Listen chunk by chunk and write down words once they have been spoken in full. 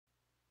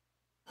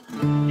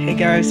Hey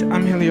guys,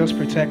 I'm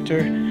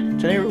HeliosProtector.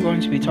 Today we're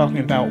going to be talking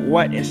about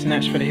what is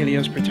next for the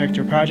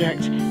HeliosProtector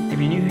project. If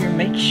you're new here,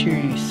 make sure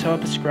you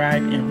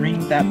subscribe and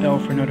ring that bell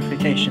for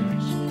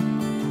notifications.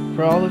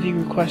 For all of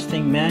you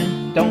requesting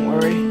men, don't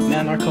worry,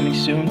 men are coming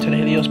soon to the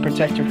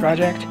HeliosProtector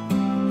project.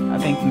 I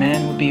think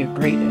men would be a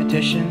great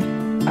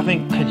addition. I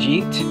think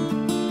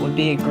Khajiit would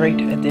be a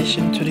great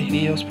addition to the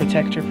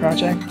HeliosProtector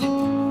project.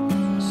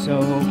 So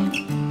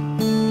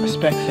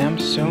expect them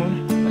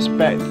soon.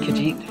 Expect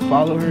Khajiit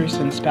followers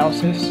and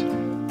spouses.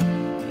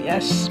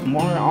 Yes,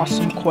 more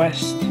awesome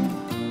quests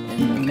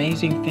and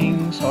amazing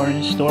things are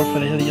in store for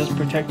the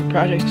HeliosProtector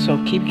project,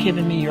 so keep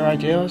giving me your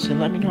ideas and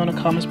let me know in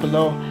the comments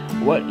below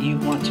what you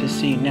want to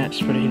see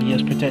next for the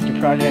HeliosProtector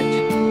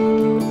project.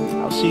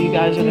 I'll see you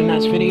guys in the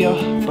next video.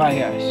 Bye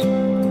guys.